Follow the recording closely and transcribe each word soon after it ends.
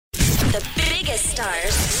The biggest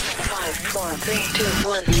stars. 5, 4, 3, 2,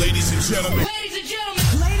 1. Ladies and gentlemen. Ladies and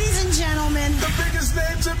gentlemen. Ladies and gentlemen. The biggest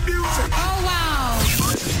names in music. Oh, wow.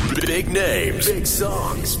 Big names, big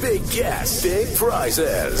songs, big guests, big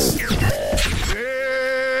prizes.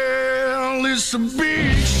 Well, it's a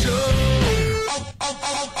big show.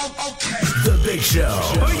 Okay. The Big Show.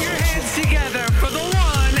 Put your hands together for the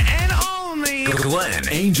one and only Glenn,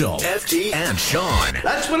 Angel, FD, and Sean.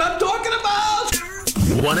 That's what I'm talking about.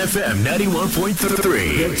 1FM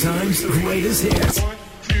 91.3. Good times, greatest hits.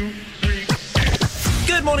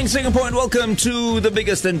 Good morning, Singapore, and welcome to the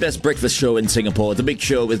biggest and best breakfast show in Singapore. The Big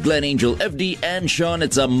Show with Glenn, Angel, FD, and Sean.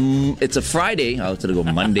 It's a Friday. I was going to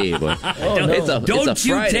go Monday, but Don't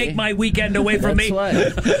you take my weekend away from me.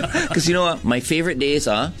 Because you know what? My favorite days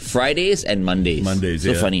are Fridays and Mondays. Mondays,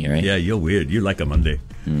 so yeah. funny, right? Yeah, you're weird. You like a Monday.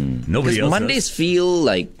 Nobody else Mondays feel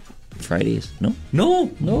like Fridays, no?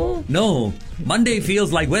 No. Monday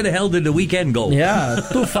feels like, where the hell did the weekend go? Yeah,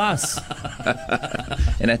 too fast.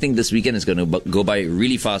 And I think this weekend is going to go by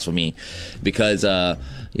really fast for me because, I'm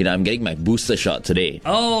getting my booster shot today.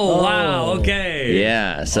 Oh, wow, okay.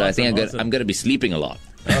 Yeah, so awesome, I think I'm going to be sleeping a lot.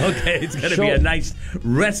 Okay, it's going to be a nice,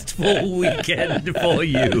 restful weekend for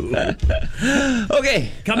you.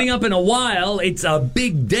 Okay. Coming up in a while, it's a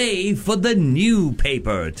big day for the new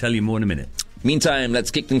paper. Tell you more in a minute. Meantime,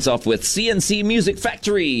 let's kick things off with CNC Music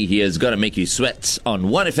Factory. He is going to make you sweat on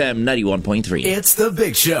 1FM 91.3. It's The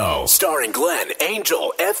Big Show, starring Glenn,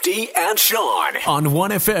 Angel, FD, and Sean on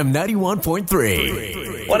 1FM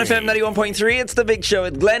 91.3. 1FM 91.3, it's The Big Show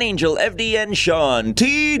with Glenn, Angel, FD, and Sean.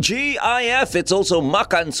 TGIF, it's also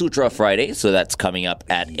Makansutra Friday, so that's coming up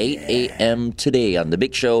at 8 a.m. today on The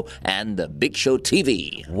Big Show and The Big Show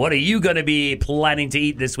TV. What are you going to be planning to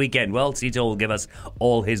eat this weekend? Well, Cito will give us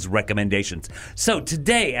all his recommendations. So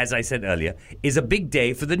today, as I said earlier, is a big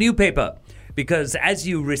day for the new paper. Because as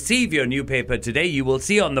you receive your new paper today, you will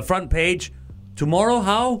see on the front page, tomorrow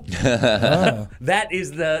how? That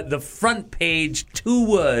is the front page 2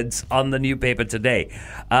 words on the new paper today.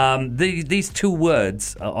 These 2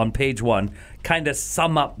 words on page 1 kind of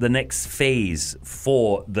sum up the next phase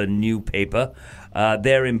for the new paper.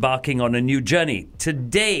 They're embarking on a new journey.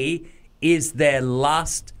 Today is their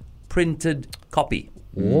last printed copy.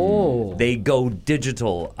 Whoa. They go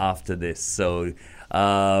digital after this. So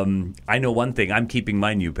I know one thing. I'm keeping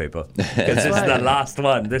my new paper because this is the last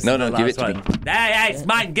one. This is the give it last to one. me. Hey, it's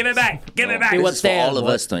mine. Give it back. Give it back. This is for all of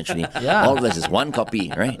us, actually. Yeah. All of us is one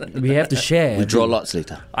copy, right? We have to share. We draw lots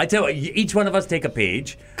later. I tell you what, each one of us take a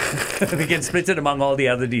page. We can split it among all the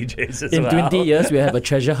other DJs as In well. 20 years, we have a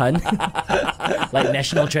treasure hunt. Like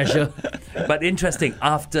national treasure. But interesting,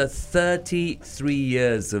 after 33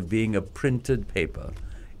 years of being a printed paper,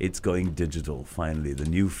 it's going digital, finally, the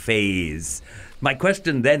new phase. My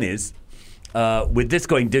question then is, with this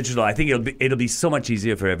going digital, I think it'll be so much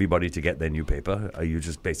easier for everybody to get their new paper. You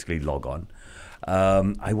just basically log on.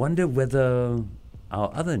 I wonder whether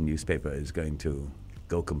our other newspaper is going to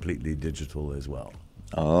go completely digital as well.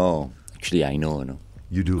 Oh, actually, I know.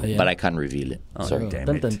 You do? Yeah. But I can't reveal it. Oh, Sorry. damn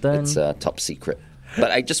Dun, it. dun, dun. It's top secret.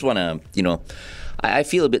 But I just want to, I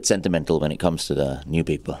feel a bit sentimental when it comes to the new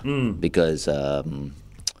paper because,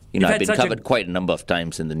 I've been covered quite a number of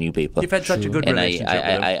times in the new paper. You've had such a good and relationship with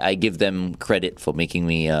them. I give them credit for making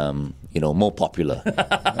me, more popular.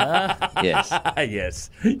 Yes. Yes.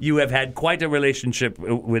 You have had quite a relationship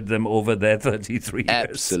with them over their 33 years.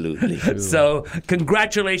 Absolutely. So,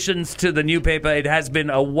 congratulations to the new paper. It has been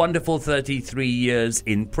a wonderful 33 years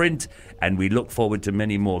in print, and we look forward to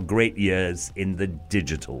many more great years in the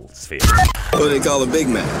digital sphere. What do they call a Big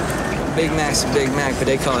Mac? Big Mac's a Big Mac, but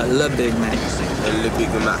they call it Le Big Mac. Le Big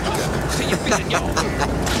Mac.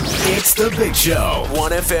 It's The Big Show,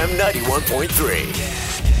 1FM 91.3.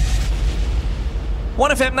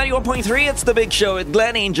 1FM 91.3, it's The Big Show with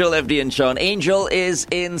Glenn, Angel, FD, and Sean. Angel is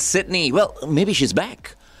in Sydney. Well, maybe she's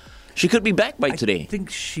back. She could be back by today. I think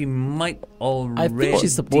she might already I think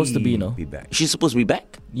she's supposed to be, no? be back. She's supposed to be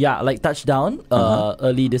back? Yeah, like touchdown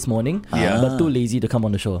early this morning. But too lazy to come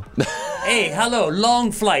on the show. Hey, hello,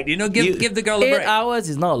 long flight. Give the girl a 8 break. hours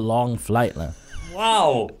is not a long flight.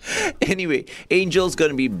 Wow. Anyway, Angel's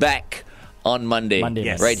going to be back on Monday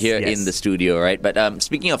Yes, right here in the studio, right? But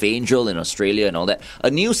speaking of Angel in Australia and all that, a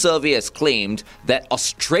new survey has claimed that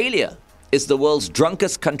Australia is the world's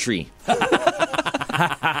drunkest country.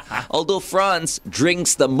 although France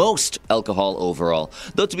drinks the most alcohol overall.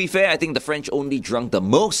 Though to be fair, I think the French only drank the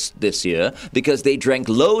most this year because they drank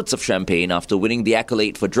loads of champagne after winning the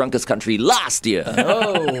accolade for drunkest country last year.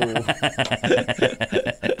 Oh.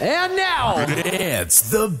 And now, it's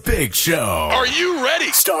The Big Show. Are you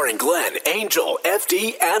ready? Starring Glenn, Angel,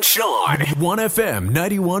 FD, and Sean. 1FM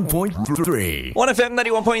 91.3. 1FM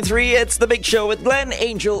 91.3, it's The Big Show with Glenn,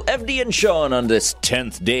 Angel, FD, and Sean on this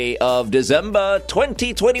 10th day of December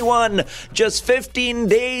 2021. Just 15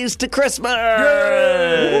 days to Christmas.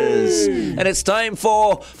 And it's time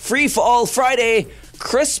for Free for All Friday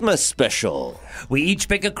Christmas Special. We each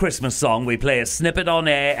pick a Christmas song, we play a snippet on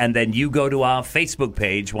air, and then you go to our Facebook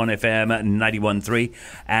page, 1FM 91.3,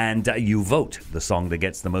 and you vote. The song that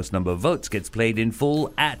gets the most number of votes gets played in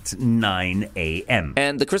full at 9 a.m.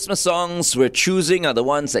 And the Christmas songs we're choosing are the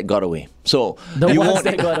ones that got away. So The ones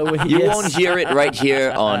that got away, you yes. won't hear it right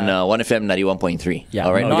here on 1FM 91.3. Yeah,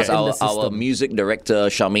 all right, not because in the our system. music director,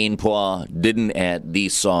 Charmaine Poir, didn't add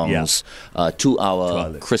these songs to our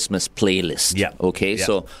list. Christmas playlist. Yeah. Okay, Yeah.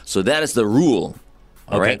 so that is the rule.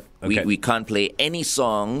 All Okay, right, okay. We can't play any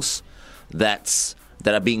songs that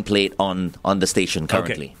are being played on the station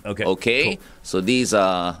currently. Okay, Okay. cool. So these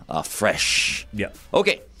are fresh. Yeah.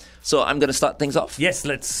 Okay. So I'm gonna start things off. Yes,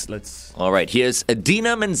 let's. All right. Here's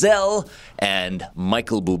Adina Menzel and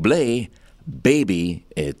Michael Bublé. Baby,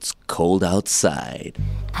 it's cold outside.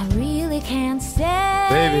 I really can't stay.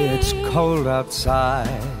 Baby, it's cold outside.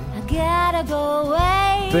 I gotta go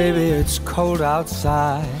away. Baby, it's cold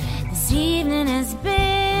outside. This evening has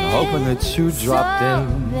been Hoping that you dropped so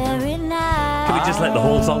in. very nice. Can we just let the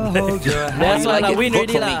whole song play? Hold your hand That's why I win Vote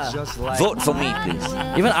already for lah. me. just like Vote for me, please.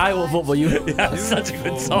 Even I will vote for you. Yeah, it's such a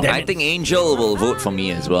good song. I think Angel will vote for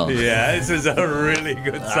me as well. Yeah, this is a really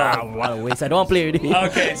good song. What a waste. I don't want to play already.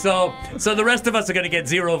 Okay, so the rest of us are going to get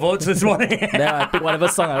 0 votes this morning. Then I pick whatever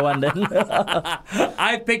song I want then.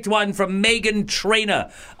 I picked one from Megan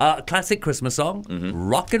Trainor, classic Christmas song,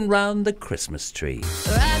 "Rockin' Round the Christmas Tree."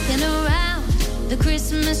 Rocking around the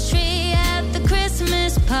Christmas tree at the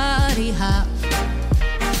Christmas party hop.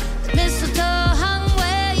 The mistletoe hung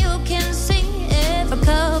where you can see if a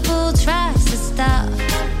couple tries to stop.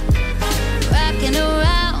 Rocking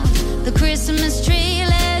around the Christmas tree,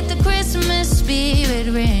 let the Christmas spirit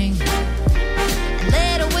ring. And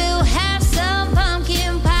later we'll have some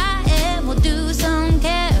pumpkin pie and we'll do some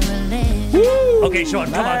caroling. Okay,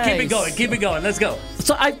 Sean, come on, keep it Nice. going. Let's go.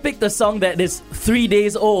 So I picked a song that is 3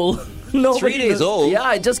 days old. Nobody 3 days knows. old?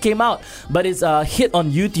 Yeah, it just came out. But it's a hit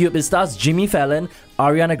on YouTube. It stars Jimmy Fallon,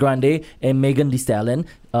 Ariana Grande, and Megan Thee Stallion.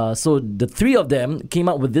 So the three of them came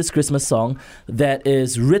up with this Christmas song that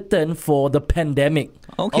is written for the pandemic.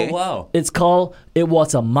 Okay. Oh, wow. It's called It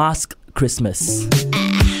Was a Mask Christmas.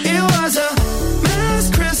 It was a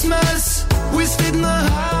last Christmas. We stayed in the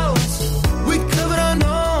house. We covered our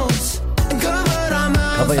nose and covered our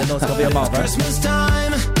mouths. Cover your nose, cover your mouth, right? Christmas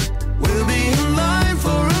time. We'll be in line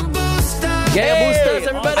for a booster. Get your boosters,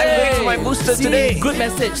 everybody! I'm going for my booster See, today. Good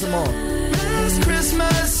message, some more. Last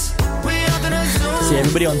Christmas. We up in a Zoom. See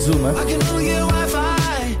everybody on Zoom, huh? I can only get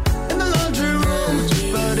Wi-Fi in the laundry room,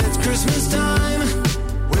 but it's Christmas time.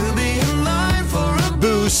 We'll be in line for a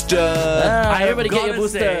Booster. Everybody get your Gotta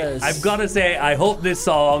say- boosters. I've got to say, I hope this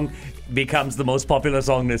song becomes the most popular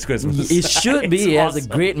song this Christmas. It should be. It's It has a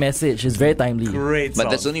awesome. great message. It's very timely. Great song. But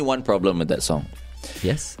there's only one problem with that song.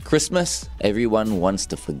 Yes. Christmas, everyone wants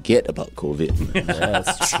to forget about COVID.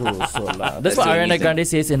 That's true. So, that's the what only Ariana thing. Grande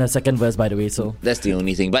says in her second verse, by the way. So That's the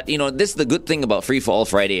only thing. But, this is the good thing about Free for All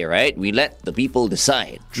Friday, right? We let the people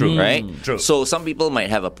decide. True. Right? True. So some people might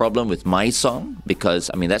have a problem with my song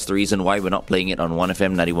because, that's the reason why we're not playing it on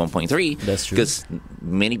 1FM 91.3. That's true. Because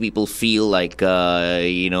many people feel like,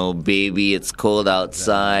 Baby, It's Cold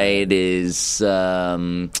Outside is...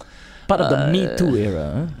 part of the Me Too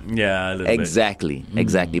era. Huh? Yeah, a little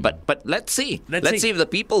Exactly. But let's see. Let's see. if the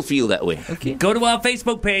people feel that way. Okay. Go to our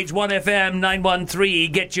Facebook page,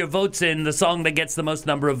 1FM913. Get your votes in. The song that gets the most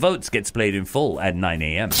number of votes gets played in full at 9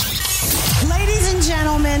 a.m. Ladies and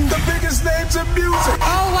gentlemen. The biggest names in music.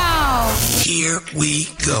 Oh, wow. Here we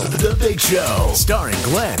go. The Big Show. Starring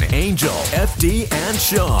Glenn, Angel, FD, and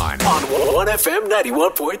Sean. On 1FM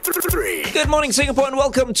 91.3. Good morning, Singapore, and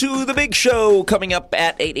welcome to The Big Show. Coming up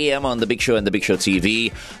at 8 a.m. on The Big Show and The Big Show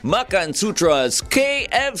TV, Makansutra's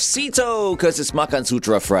KFCito, because it's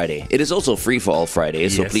Makansutra Friday. It is also Free for All Friday,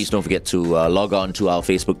 so Yes. please don't forget to log on to our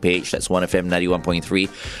Facebook page. That's 1FM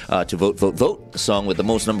 91.3 to vote. The song with the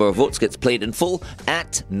most number of votes gets played in full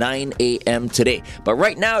at 9 a.m. today. But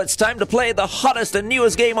right now, it's time to play the hottest and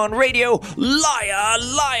newest game on radio, Liar,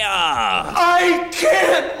 Liar. I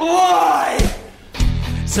can't lie.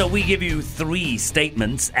 So we give you 3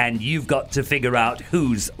 statements and you've got to figure out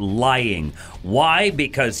who's lying. Why?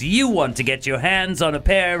 Because you want to get your hands on a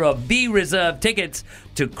pair of B Reserve tickets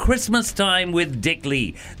to Christmas Time with Dick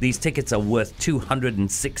Lee. These tickets are worth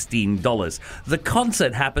 $216. The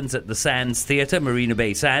concert happens at the Sands Theatre, Marina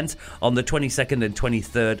Bay Sands, on the 22nd and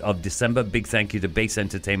 23rd of December. Big thank you to Base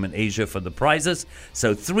Entertainment Asia for the prizes.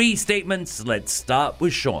 So 3 statements. Let's start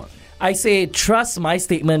with Sean. I say trust my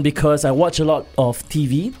statement because I watch a lot of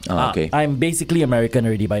TV. Okay. I'm basically American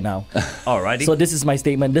already by now. Alrighty. So this is my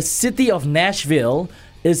statement. The city of Nashville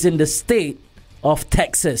is in the state of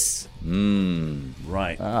Texas.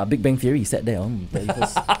 Right. Big Bang Theory said there. Very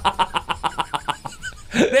first.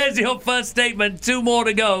 There's your first statement. 2 more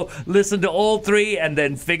to go. Listen to all 3 and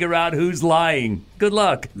then figure out who's lying. Good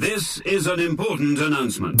luck. This is an important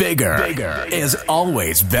announcement. Bigger is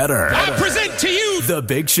always better. I present to you The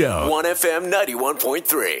Big Show. 1FM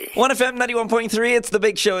 91.3. 1FM 91.3, it's The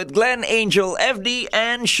Big Show with Glenn, Angel, FD,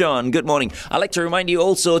 and Sean. Good morning. I'd like to remind you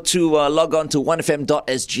also to log on to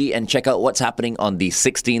 1fm.sg and check out what's happening on the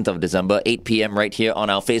 16th of December, 8 p.m. right here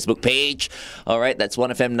on our Facebook page. All right, that's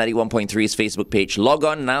 1FM 91.3's Facebook page. Log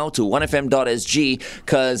on now to 1fm.sg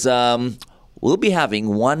because we'll be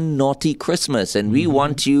having one naughty Christmas and we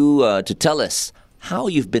want you to tell us how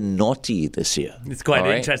you've been naughty this year. It's quite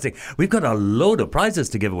interesting. We've got a load of prizes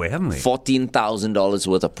to give away, haven't we? $14,000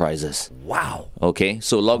 worth of prizes. Wow. Okay,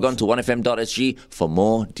 so log on to 1fm.sg for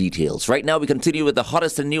more details. Right now, we continue with the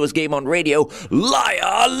hottest and newest game on radio,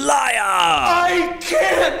 Liar, Liar! I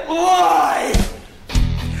can't lie!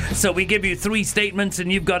 So we give you 3 statements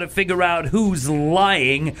and you've got to figure out who's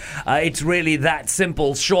lying. It's really that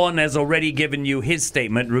simple. Sean has already given you his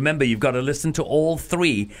statement. Remember, you've got to listen to all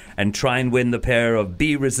 3 and try and win the pair of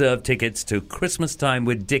B Reserve tickets to Christmas Time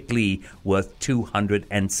with Dick Lee worth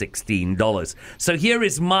 $216. So here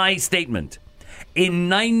is my statement. In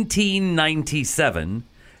 1997,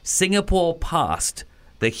 Singapore passed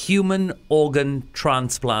the Human Organ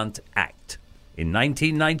Transplant Act. In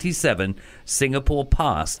 1997, Singapore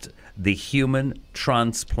passed the Human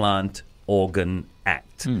Transplant Organ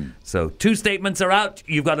Act. So 2 statements are out.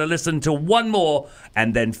 You've got to listen to 1 more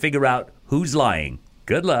and then figure out who's lying.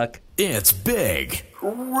 Good luck. It's big.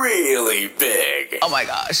 Really big. Oh my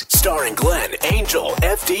gosh. Starring Glenn, Angel,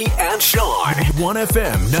 FD, and Sean.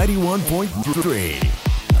 1FM 91.3.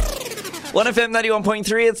 1FM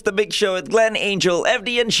 91.3, it's The Big Show with Glenn, Angel,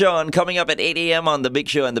 FD, and Sean. Coming up at 8 a.m. on The Big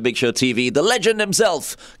Show and The Big Show TV, the legend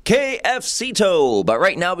himself, KFCito. But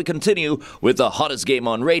right now we continue with the hottest game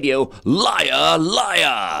on radio, Liar,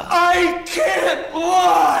 Liar. I can't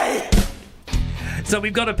lie! So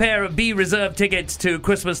we've got a pair of B Reserve tickets to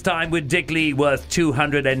Christmas Time with Dick Lee worth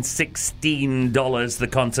 $216. The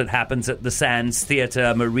concert happens at the Sands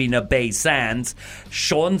Theatre, Marina Bay Sands.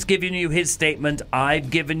 Sean's given you his statement. I've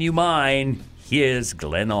given you mine. Here's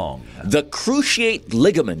Glenn Ong. The cruciate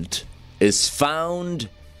ligament is found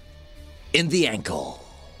in the ankle.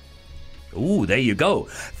 Ooh, there you go.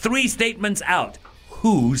 3 statements out.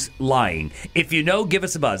 Who's lying? If you know, give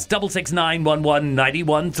us a buzz.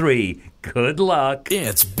 669-11-913. Good luck.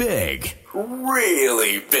 It's big.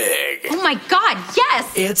 Really big. Oh my God,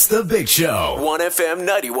 yes! It's The Big Show. 1FM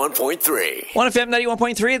 91.3. 1FM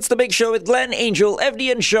 91.3, it's The Big Show with Glenn, Angel,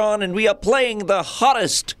 FD, and Sean, and we are playing the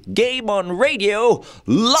hottest game on radio,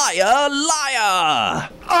 Liar, Liar.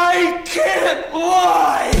 I can't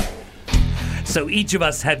lie! So each of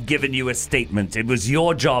us have given you a statement. It was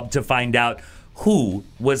your job to find out who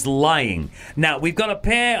was lying. Now, we've got a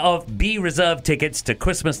pair of B Reserve tickets to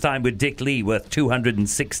Christmas Time with Dick Lee worth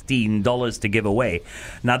 $216 to give away.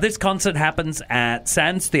 Now, this concert happens at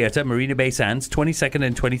Sands Theatre, Marina Bay Sands, 22nd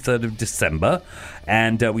and 23rd of December.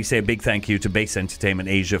 And we say a big thank you to Base Entertainment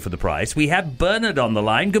Asia for the prize. We have Bernard on the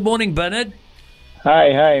line. Good morning, Bernard.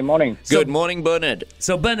 Hi, morning. Good morning, Bernard.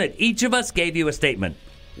 So, Bernard, each of us gave you a statement.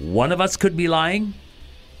 One of us could be lying.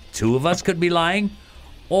 2 of us could be lying.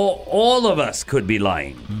 Or all of us could be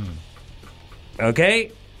lying.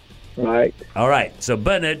 Okay? Right. All right. So,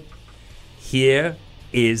 Bernard, here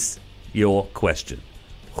is your question.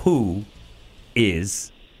 Who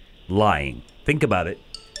is lying? Think about it.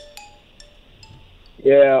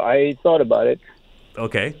 Yeah, I thought about it.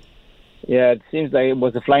 Okay. Yeah, it seems like it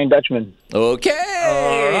was a Flying Dutchman. Okay.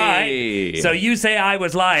 All right. So you say I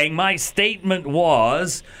was lying. My statement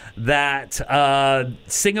was that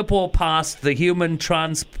Singapore passed the Human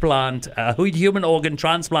Organ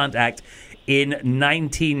Transplant Act in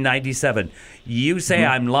 1997. You say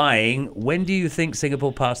I'm lying. When do you think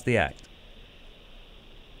Singapore passed the act?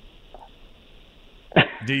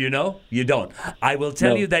 Do you know? You don't. I will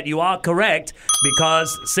tell you that you are correct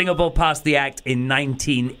because Singapore passed the act in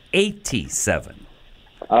 1987.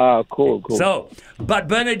 Cool. So, but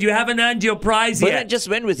Bernard, you haven't earned your prize Bernard yet. just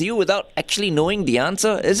went with you without actually knowing the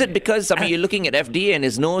answer. Is it because, you're looking at FD and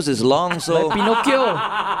his nose is long, so... Like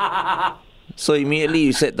Pinocchio. So immediately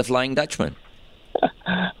you said the Flying Dutchman.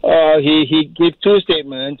 He gave two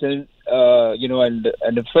statements, and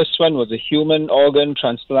and the first one was a human organ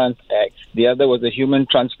transplant act. The other was a human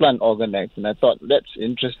transplant organ act, and I thought that's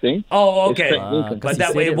interesting. Oh, okay. But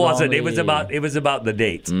That way it wasn't. It was about the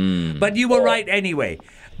dates. But you were right anyway.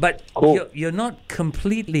 But you're not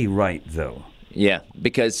completely right, though. Yeah,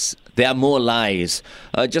 because there are more lies.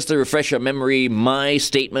 Just to refresh your memory, my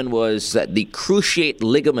statement was that the cruciate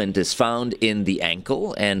ligament is found in the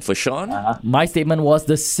ankle. And for Sean? My statement was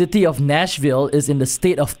the city of Nashville is in the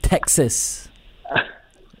state of Texas.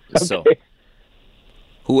 So,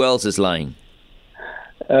 who else is lying?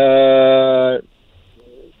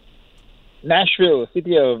 Nashville,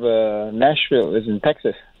 city of Nashville is in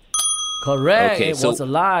Texas. Correct. Okay, it was a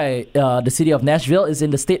lie. The city of Nashville is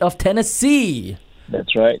in the state of Tennessee.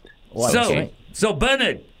 That's right. So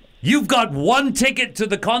Bernard, you've got one ticket to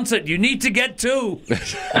the concert. You need to get two.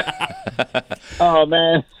 Oh,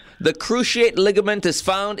 man. The cruciate ligament is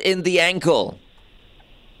found in the ankle.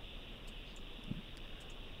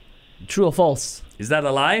 True or false? Is that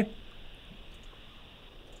a lie?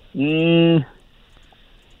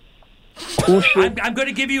 I'm going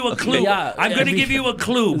to give you a clue. Yeah, I'm going to give you a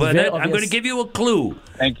clue, Bernard. I'm going to give you a clue.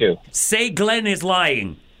 Thank you. Say Glenn is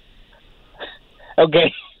lying.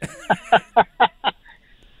 Okay.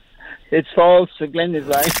 It's false. Glenn is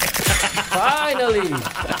lying. Finally.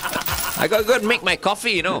 I got to go and make my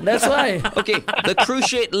coffee, That's why. Okay, the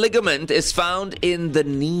cruciate ligament is found in the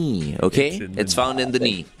knee, okay? It's found in the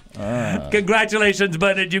knee. Congratulations,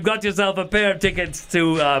 Bernard. You've got yourself a pair of tickets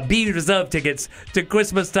to B Reserve tickets to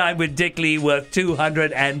Christmas Time with Dick Lee worth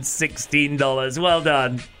 $216. Well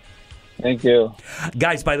done. Thank you.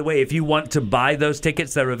 Guys, by the way, if you want to buy those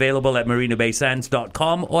tickets, they're available at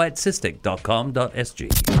marinabaysands.com or at cystic.com.sg.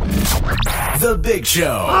 The Big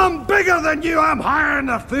Show. I'm bigger than you. I'm higher in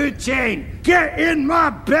the food chain. Get in my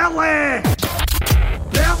belly.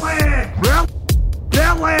 Belly.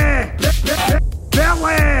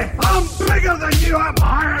 I'm bigger than you. I'm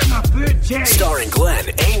higher in the food chain. Starring Glenn,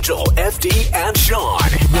 Angel, FD, and Sean.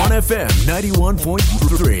 1FM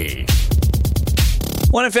 91.3.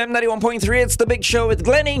 1FM 91.3, it's The Big Show with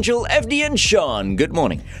Glenn, Angel, FD, and Sean. Good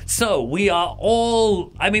morning. So, we've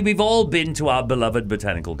all been to our beloved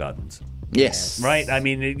botanical gardens. Yes. Right? I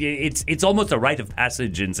mean, it's almost a rite of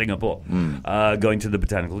passage in Singapore, going to the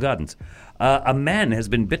botanical gardens. A man has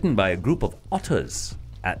been bitten by a group of otters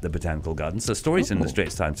at the botanical gardens. The story's in the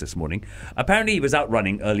Straits Times this morning. Apparently, he was out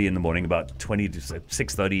running early in the morning, about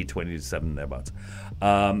 6:30, 20 to 7, thereabouts.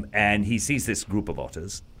 And he sees this group of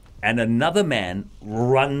otters, and another man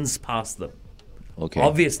runs past them. Okay.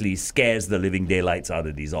 Obviously scares the living daylights out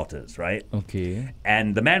of these otters, right? Okay.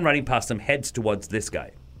 And the man running past them heads towards this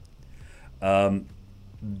guy.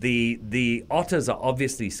 The otters are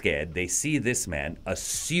obviously scared. They see this man,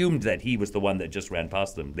 assumed that he was the one that just ran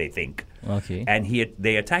past them, they think. Okay. And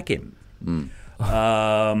they attack him.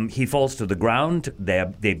 He falls to the ground.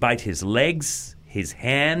 They bite his legs, his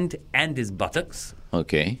hand, and his buttocks.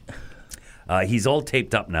 Okay. He's all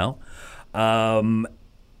taped up now. And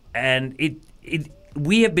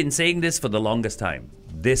we have been saying this for the longest time.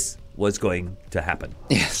 This was going to happen.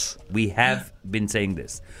 Yes. We have been saying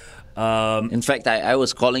this. In fact, I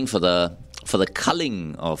was calling for the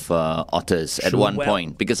culling of otters at one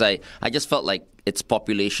point because I just felt like its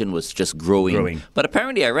population was just growing. But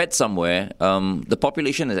apparently I read somewhere the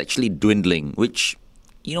population is actually dwindling, which,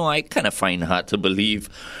 I kind of find hard to believe.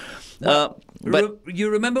 But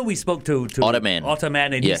you remember we spoke to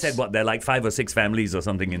Otterman, and he said they're like 5 or 6 families or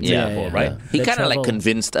something in Singapore, right? He kind of like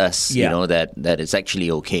convinced us, that it's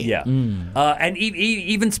actually okay. Yeah. And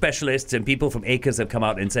even specialists and people from ACRES have come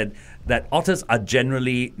out and said that otters are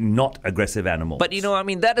generally not aggressive animals. But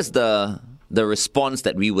that is the response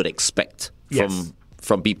that we would expect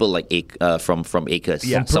from people like from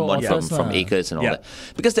ACRES, someone from ACRES and all that,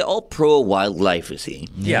 because they're all pro wildlife. You see,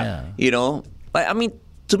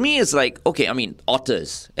 to me, it's like, okay,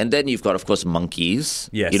 otters. And then you've got, of course, monkeys,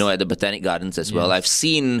 at the Botanic Gardens as well. I've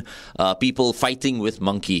seen people fighting with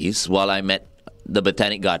monkeys while I'm at the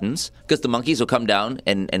Botanic Gardens, because the monkeys will come down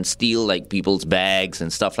and steal, like, people's bags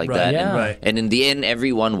and stuff like that. Yeah. And in the end,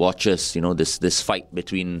 everyone watches, this fight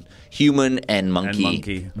between human and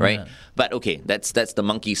monkey. Right? Yeah. But, okay, that's the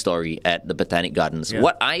monkey story at the Botanic Gardens. Yeah.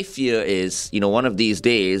 What I fear is, one of these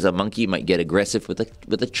days, a monkey might get aggressive with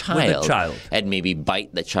a child. And maybe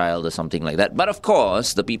bite the child or something like that. But, of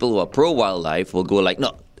course, the people who are pro-wildlife will go like,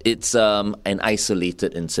 no, it's an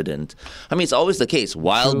isolated incident. I mean, it's always the case.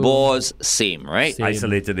 Wild boars, same, right? Same.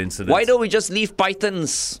 Isolated incidents. Why don't we just leave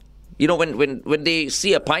pythons? You know, when they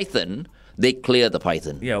see a python, they clear the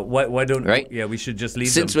python. Yeah, why don't... Right? Yeah, we should just leave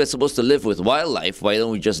Since them. we're supposed to live with wildlife, why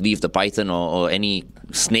don't we just leave the python or any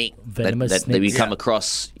snake that Venomous we snakes. come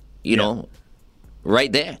across, you know,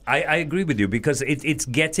 right there? I agree with you because it's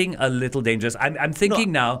getting a little dangerous. I'm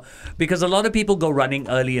thinking now, because a lot of people go running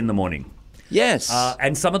early in the morning. Yes.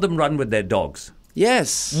 And some of them run with their dogs.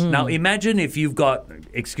 Yes. Now imagine if you've got,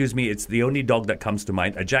 excuse me, it's the only dog that comes to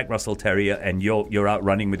mind, a Jack Russell Terrier, and you're out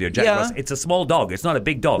running with your Jack Russell. It's a small dog. It's not a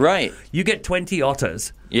big dog. Right. You get 20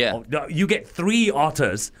 otters. Yeah. You get 3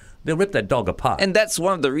 otters. They'll rip that dog apart. And that's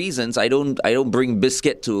one of the reasons I don't bring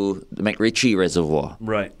Biscuit to the McRitchie Reservoir.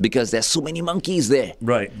 Right. Because there's so many monkeys there.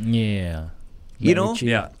 Right. Yeah. You know? Richie.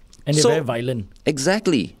 Yeah. And they're So- very violent.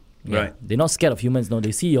 Exactly. Yeah. Right. They're not scared of humans, no.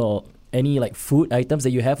 They see any like food items that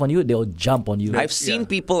you have on you, they'll jump on you. I've seen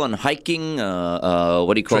people on hiking,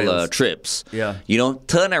 Trails. trips. Yeah. You know,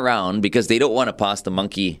 turn around because they don't want to pass the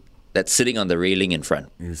monkey that's sitting on the railing in front.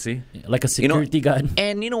 You see? Like a security guard.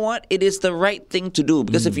 And you know what? It is the right thing to do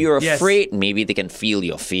because if you're Yes. afraid, maybe they can feel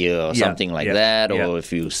your fear or something like that. Or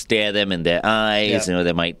if you stare them in their eyes, you know,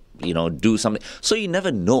 they might, you know, do something. So you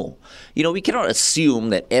never know. You know, we cannot assume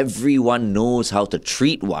that everyone knows how to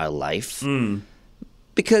treat wildlife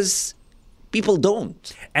because people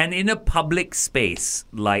don't. And in a public space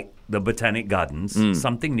like the Botanic Gardens,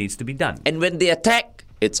 something needs to be done. And when they attack,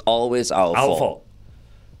 it's always our fault.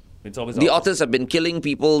 It's always The our fault. otters have been killing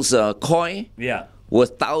people's koi Yeah.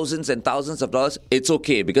 worth thousands and thousands of dollars. It's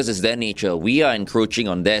okay because it's their nature. We are encroaching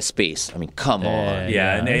on their space. I mean, come on.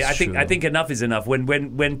 Yeah, and that's I true. think enough is enough.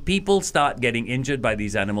 When people start getting injured by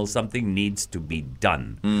these animals, something needs to be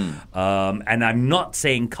done. And I'm not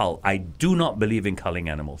saying cull. I do not believe in culling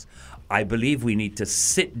animals. I believe we need to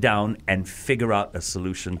sit down and figure out a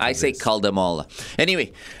solution to I say this. cull them all.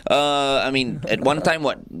 Anyway, I mean, at one time,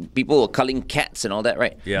 people were culling cats and all that,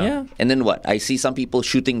 right? Yeah. And then what? I see some people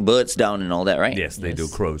shooting birds down and all that, right? Yes, they do.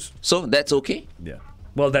 Crows. So that's okay? Yeah.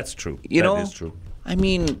 Well, that's true. You know? That is true. I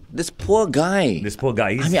mean, this poor guy. This poor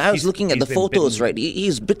guy. I mean, I was looking at the he's been photos, bitten. right?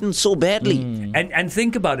 He's bitten so badly. And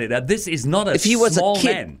think about it. This is not a If he was small a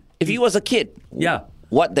kid, man. if he was a kid, Yeah.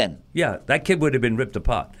 what then? Yeah, that kid would have been ripped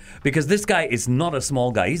apart because this guy is not a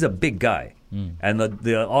small guy; he's a big guy, and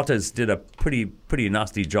the otters did a pretty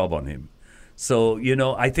nasty job on him. So you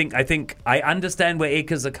know, I think I understand where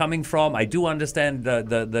acres are coming from. I do understand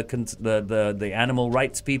the animal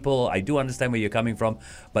rights people. I do understand where you're coming from,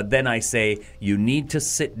 but then I say you need to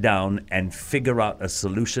sit down and figure out a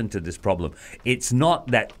solution to this problem. It's not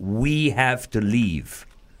that we have to leave.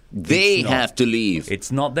 They It's not. have to leave.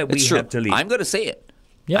 It's not that we It's true. have to leave. I'm going to say it.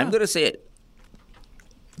 Yeah. I'm going to say it.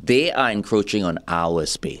 They are encroaching on our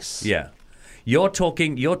space. Yeah. You're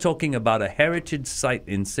talking about a heritage site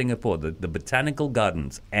in Singapore, the Botanical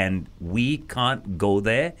Gardens, and we can't go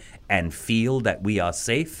there and feel that we are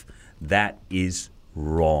safe. That is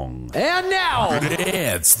wrong. And now,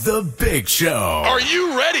 it's The Big Show. Are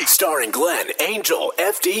you ready? Starring Glenn, Angel,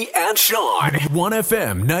 FD, and Sean.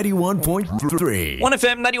 1FM 91.3.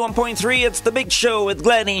 1FM 91.3, it's The Big Show with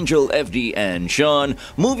Glenn, Angel, FD, and Sean.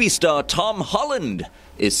 Movie star Tom Holland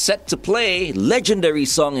is set to play legendary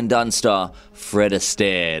song and dance star Fred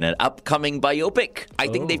Astaire in an upcoming biopic. I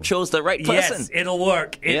think they've chose the right person. Yes, it'll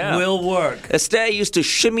work. It Yeah. will work. Astaire used to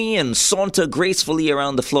shimmy and saunter gracefully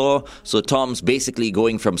around the floor, so Tom's basically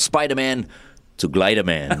going from Spider-Man to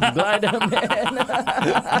Glider-Man.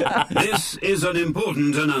 This is an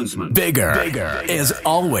important announcement. Bigger is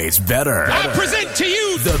always better. I present to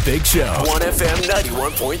you The Big Show. 1FM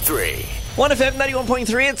 91.3. 1FM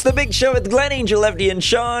 91.3, it's The Big Show with Glenn, Angel, FD, and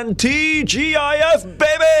Sean. TGIF,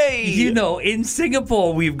 baby! You know, in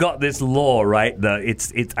Singapore, we've got this law, right?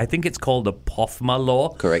 I think it's called the POFMA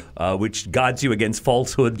law. Correct. Which guards you against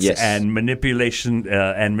falsehoods Yes. and manipulation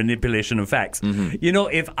of facts. Mm-hmm. You know,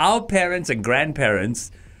 if our parents and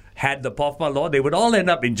grandparents had the POFMA law, they would all end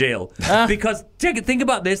up in jail. Because think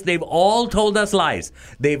about this, they've all told us lies.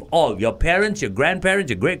 Your parents, your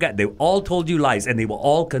grandparents, your they've all told you lies, and they were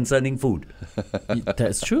all concerning food.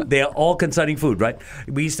 That's true. They are all concerning food, right?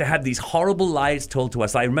 We used to have these horrible lies told to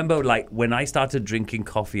us. I remember, like, when I started drinking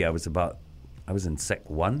coffee, I was in Sec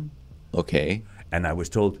 1, Okay. and I was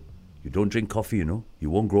told, you don't drink coffee, you know,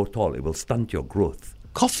 you won't grow tall. It will stunt your growth.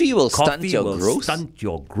 Coffee will stunt Coffee your will growth? stunt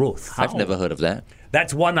your growth. I've never heard of that.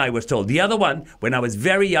 That's one I was told. The other one, when I was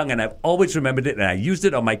very young, and I've always remembered it, and I used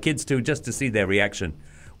it on my kids too, just to see their reaction.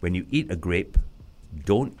 When you eat a grape,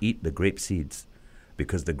 don't eat the grape seeds,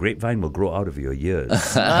 because the grapevine will grow out of your ears.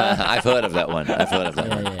 I've heard of that one. I've heard of that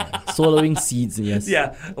one. Swallowing seeds, yes.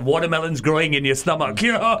 Yeah, watermelons growing in your stomach.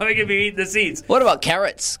 You know, if you eat the seeds. What about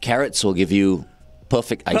carrots? Carrots will give you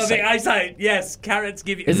perfect eyesight. Perfect eyesight. Yes, carrots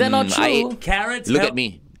give you. Is that not true? Carrots. Look help- at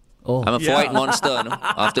me. Oh. I'm a white monster, no?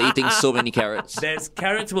 After eating so many carrots. There's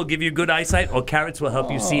carrots will give you good eyesight, or carrots will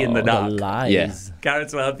help you see in the dark. The lies. Yeah.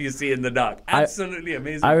 Carrots will help you see in the dark. Absolutely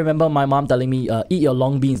amazing. I remember my mom telling me, eat your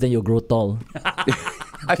long beans, then you'll grow tall.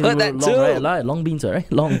 I've heard that long, too. Right? Long beans, right?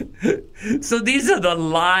 Long. So these are the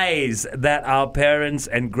lies that our parents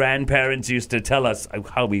and grandparents used to tell us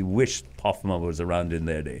how we wished Hoffman was around in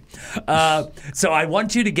their day. So I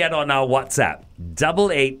want you to get on our WhatsApp,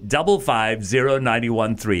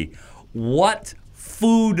 8855509013. What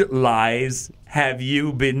food lies have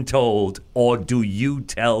you been told, or do you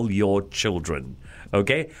tell your children?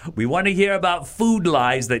 Okay? We want to hear about food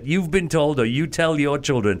lies that you've been told or you tell your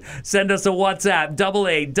children. Send us a WhatsApp,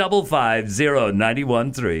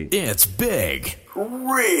 8855509013. It's big.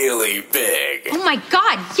 Really big. Oh my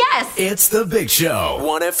God, yes! It's The Big Show.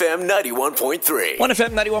 1FM 91.3. 1FM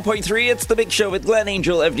 91.3, it's The Big Show with Glenn,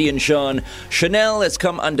 Angel, FD, and Sean. Chanel has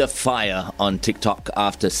come under fire on TikTok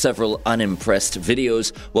after several unimpressed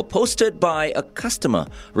videos were posted by a customer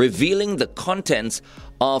revealing the contents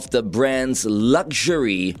of the brand's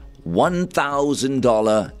luxury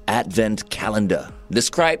 $1,000 advent calendar,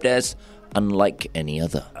 described as unlike any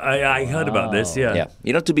other. I heard about this, yeah. Yeah.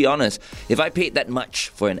 You know, to be honest, if I paid that much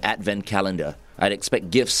for an advent calendar, I'd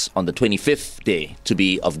expect gifts on the 25th day to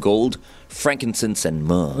be of gold, frankincense, and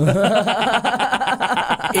myrrh.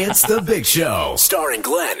 It's The Big Show. Starring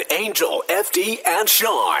Glenn, Angel, FD, and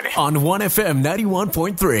Sean. On 1FM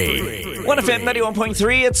 91.3. 1FM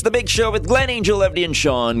 91.3, it's The Big Show with Glenn, Angel, FD, and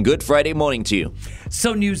Sean. Good Friday morning to you.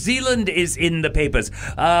 So New Zealand is in the papers.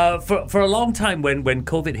 For a long time when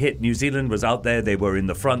COVID hit, New Zealand was out there. They were in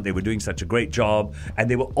the front. They were doing such a great job. And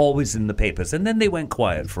they were always in the papers. And then they went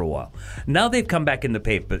quiet for a while. Now they've come back in the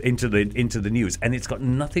paper, into the news. And it's got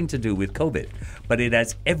nothing to do with COVID. But it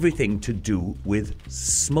has everything to do with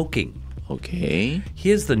smoking. Okay.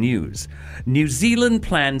 Here's the news. New Zealand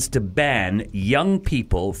plans to ban young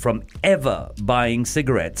people from ever buying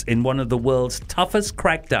cigarettes in one of the world's toughest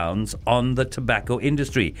crackdowns on the tobacco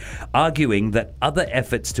industry, arguing that other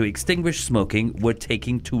efforts to extinguish smoking were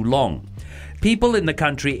taking too long. People in the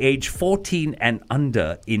country aged 14 and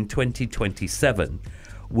under in 2027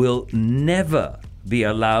 will never be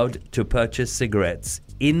allowed to purchase cigarettes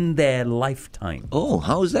in their lifetime. Oh,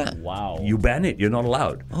 how is that? Wow. You ban it. You're not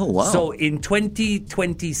allowed. Oh, wow. So in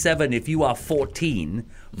 2027, if you are 14,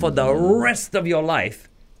 for the rest of your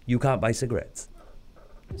life, you can't buy cigarettes.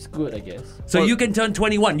 It's good, I guess. So you can turn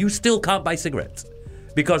 21. You still can't buy cigarettes.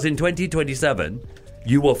 Because in 2027,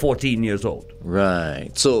 you were 14 years old.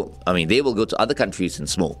 Right. So, I mean, they will go to other countries and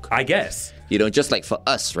smoke. I guess. You know, just like for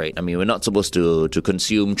us, right? I mean, we're not supposed to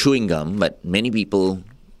consume chewing gum, but many people,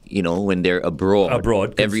 you know, when they're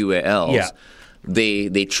abroad everywhere else, yeah.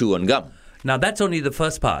 they chew on gum. Now, that's only the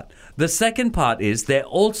first part. The second part is they're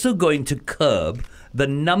also going to curb the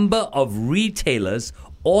number of retailers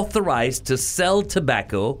authorized to sell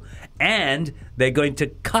tobacco, and they're going to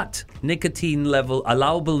cut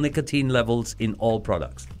allowable nicotine levels in all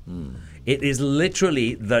products. It is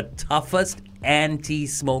literally the toughest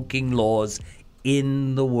anti-smoking laws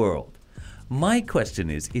in the world. My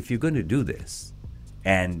question is, if you're going to do this,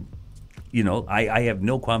 and, you know, I have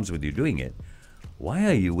no qualms with you doing it, why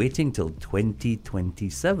are you waiting till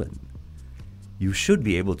 2027? You should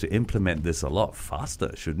be able to implement this a lot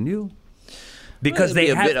faster, shouldn't you? Because It'll they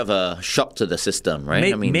be have a bit of a shock to the system,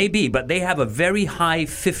 right? maybe, but they have a very high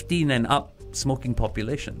 15 and up smoking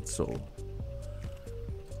population. So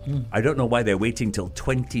I don't know why they're waiting till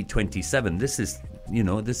 2027.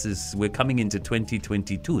 We're coming into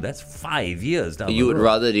 2022. That's 5 years down the road. You would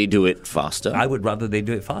rather they do it faster? I would rather they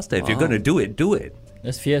do it faster. If you're going to do it, do it.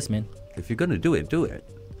 That's fierce, man. If you're going to do it, do it.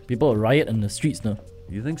 People will riot in the streets now.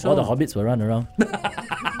 You think so? All the hobbits will run around.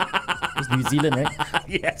 It's New Zealand, right?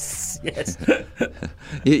 Yes.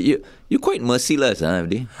 You're quite merciless, huh,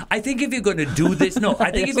 FD? I think if you're going to do this,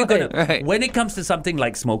 I think if you're going to, right. When it comes to something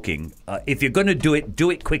like smoking, if you're going to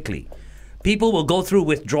do it quickly. People will go through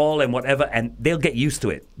withdrawal and whatever, and they'll get used to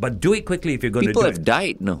it. But do it quickly if you're going to do it. People have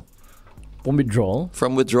died, no? From withdrawal?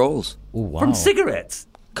 From withdrawals. Oh, wow. From cigarettes.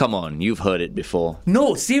 Come on, you've heard it before.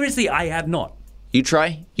 No, seriously, I have not. You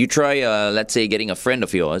try, let's say, getting a friend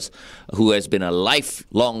of yours who has been a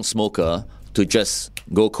lifelong smoker to just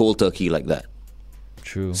go cold turkey like that.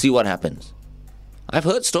 True. See what happens. I've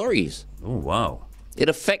heard stories. Oh, wow. It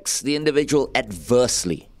affects the individual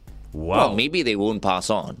adversely. Wow. Well, maybe they won't pass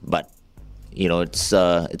on, but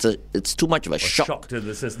it's too much of a shock to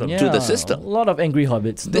the system. to the system. A lot of angry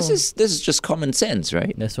hobbits. This is just common sense,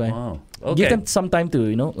 right? That's right. Wow. Okay. Give them some time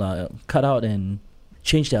to cut out and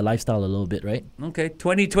change their lifestyle a little bit, right? Okay,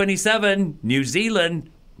 2027, New Zealand,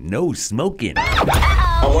 no smoking.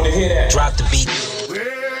 I want to hear that. Drop the beat.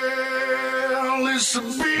 Well, it's a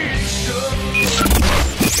big show.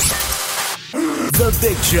 The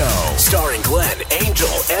Big Show, starring Glenn, Angel,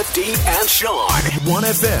 FD, and Sean.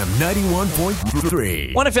 1FM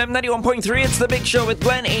 91.3. 1FM 91.3, it's The Big Show with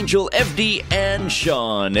Glenn, Angel, FD, and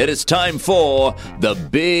Sean. It is time for The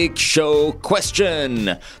Big Show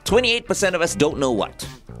question. 28% of us don't know what.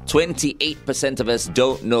 28% of us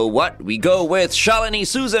don't know what. We go with Shalini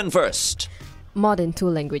Susan first. More than 2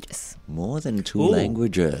 languages. More than 2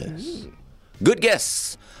 languages. Good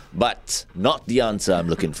guess. But not the answer I'm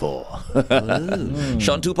looking for.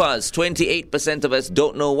 Sean Tupaz, 28% of us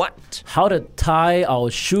don't know what? How to tie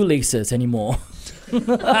our shoelaces anymore.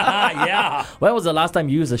 Yeah. When was the last time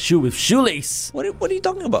you used a shoe with shoelace? What are you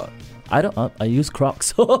talking about? I don't. I use Crocs,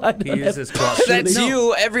 so I don't He uses Crocs. That's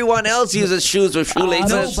you. Everyone else uses shoes with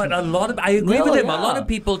shoelaces. No, but I agree with him. yeah. A lot of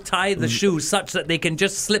people tie the shoes such that they can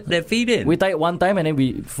just slip their feet in. We tie it one time and then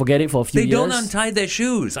we forget it for a few They years. don't untie their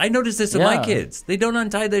shoes. I noticed this with my Yeah. kids. They don't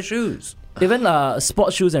untie their shoes. Even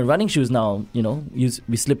sports shoes and running shoes now, use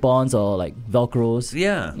with slip-ons or like Velcros.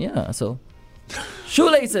 Yeah. Yeah, so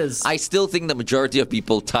shoelaces. I still think the majority of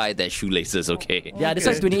people tie their shoelaces, okay? Yeah, this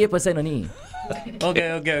one's 28% only.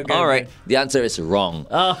 Okay. All right, the answer is wrong.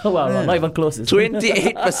 Well, not even close.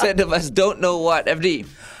 28% of us don't know what, FD.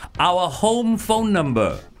 Our home phone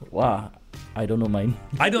number. Wow, I don't know mine.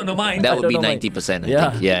 I don't know mine. That would be don't know 90%, I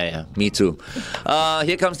Yeah. think. Yeah, me too.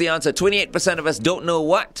 Here comes the answer. 28% of us don't know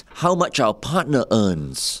what? How much our partner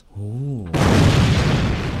earns.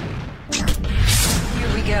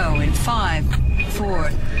 Here we go in 5, 4,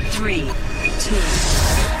 3, 2.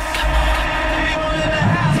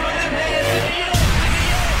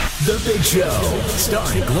 The Big Show,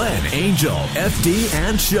 starring Glenn, Angel, FD,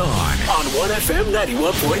 and Sean. On 1FM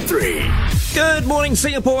 91.3. Good morning,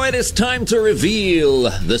 Singapore. It is time to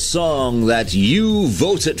reveal the song that you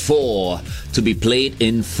voted for to be played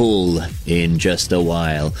in full in just a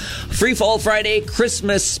while. Free Fall Friday,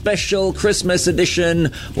 Christmas special, Christmas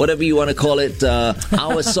edition, whatever you want to call it.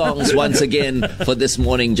 Our songs once again for this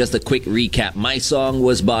morning. Just a quick recap. My song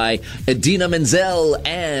was by Idina Menzel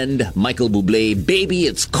and Michael Bublé. Baby,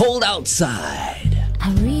 it's cold outside.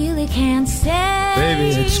 I really can't stay. Baby,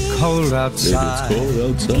 it's cold outside.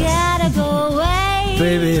 Gotta go away.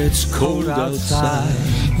 Baby, it's cold outside.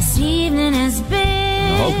 This evening has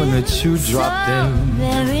been Hoping that you dropped in.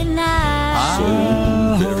 very nice.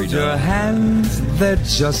 I'll hold your hands, they're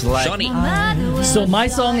just like So my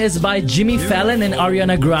song is by Jimmy Fallon and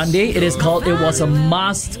Ariana Grande. It is called It Was a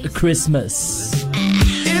Masked Christmas.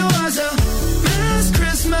 It was a last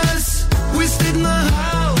Christmas. We stayed in the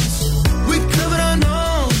house. We covered our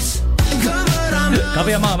nose and covered our mouth. Cover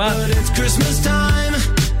your mouth, huh? But it's Christmas time.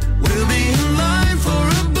 We'll be in line for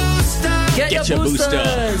a booster. Get your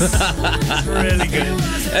boosters. Really good.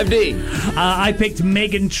 FD. I picked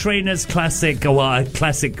Meghan Trainor's classic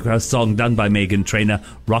song done by Meghan Trainor,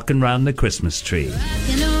 Rockin' Round the Christmas Tree.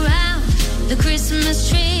 Rocking around the Christmas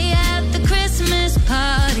tree at the Christmas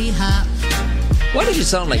party hop. Why did you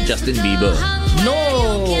sound like Justin Bieber?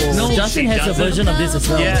 No, Justin she has a doesn't. version of this as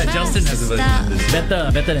well. Yeah, Justin has a version of this.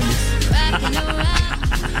 Better than this.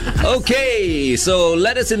 Okay, so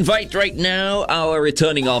let us invite right now our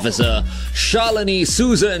returning officer, Shalini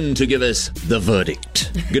Susan, to give us the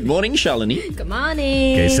verdict. Good morning, Shalini. Good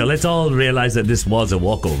morning. Okay, so let's all realize that this was a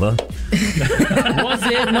walkover. Was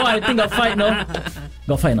it? No, I think got fight, no?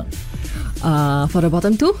 Got fight, no? For the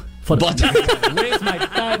bottom 2? For the Bottom. Waste my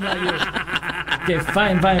time, like you. Okay,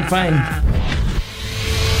 fine.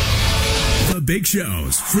 The Big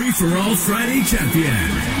Show's Free for All Friday champion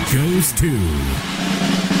goes to...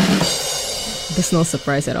 There's no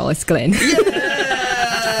surprise at all. It's Glenn.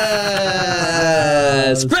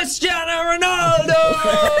 Yes! Cristiano Ronaldo!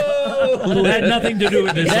 Who had nothing to do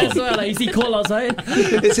with this That's song. why, like, you see cold outside?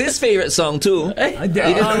 It's his favorite song too. No,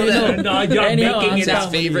 you're Anyhow, making It's it his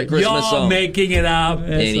up. favorite Christmas You're song. making it up.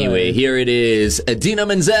 Anyway, here it is. Idina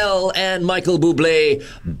Menzel and Michael Bublé.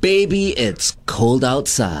 Baby, it's cold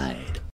outside.